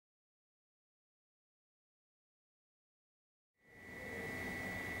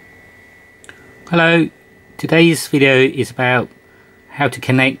Hello, today's video is about how to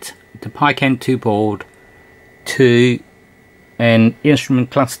connect the PiCAN2 board to an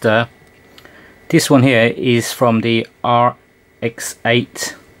instrument cluster. This one here is from the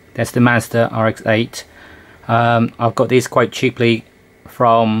RX8, that's the Mazda RX8. I've got this quite cheaply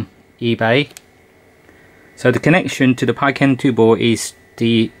from eBay. So the connection to the PiCAN2 board is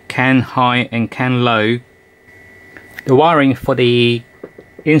the CAN high and CAN low. The wiring for the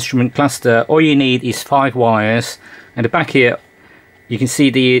instrument cluster, all you need is 5 wires, and the back here you can see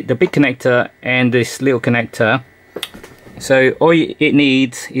the big connector and this little connector. So all it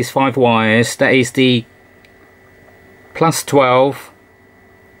needs is 5 wires. That is the plus 12,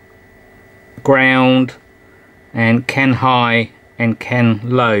 ground, and CAN high and CAN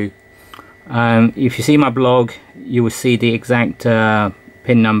low. If you see my blog, you will see the exact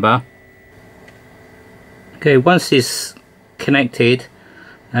pin number. Okay, once it's connected,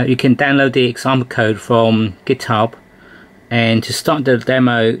 you can download the example code from GitHub, and to start the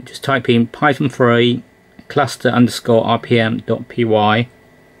demo just type in python3 cluster_rpm.py.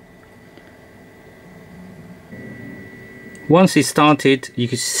 Once it's started, you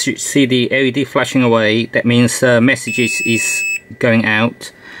can see the LED flashing away. That means messages is going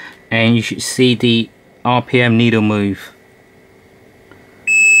out, and you should see the RPM needle move.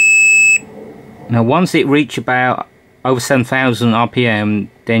 Now once it reaches about over 7,000 RPM,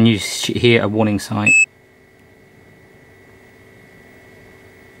 then you should hear a warning sign.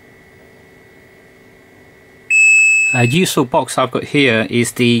 A useful box I've got here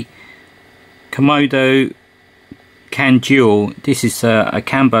is the Komodo CAN Dual. This is a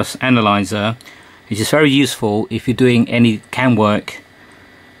CAN bus analyzer. It is very useful if you're doing any CAN work,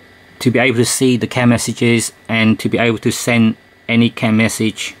 to be able to see the CAN messages and to be able to send any CAN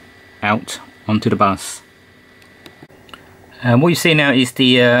message out onto the bus. What you see now is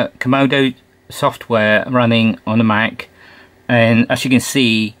the Komodo software running on the Mac, and as you can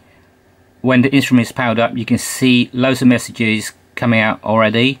see, when the instrument is powered up, you can see loads of messages coming out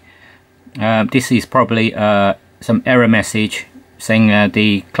already. This is probably some error message saying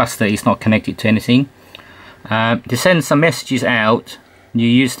the cluster is not connected to anything. To send some messages out, you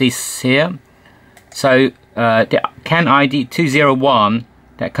use this here. So the CAN ID 201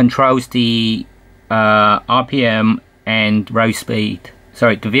 that controls the RPM and road speed,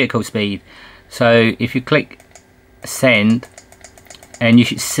 sorry, the vehicle speed. So if you click send, and you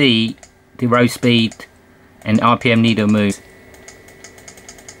should see the road speed and RPM needle move.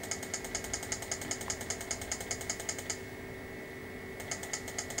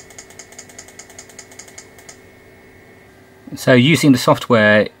 So using the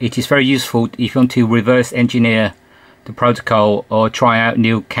software, it is very useful if you want to reverse engineer the protocol or try out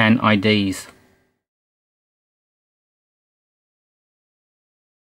new CAN IDs.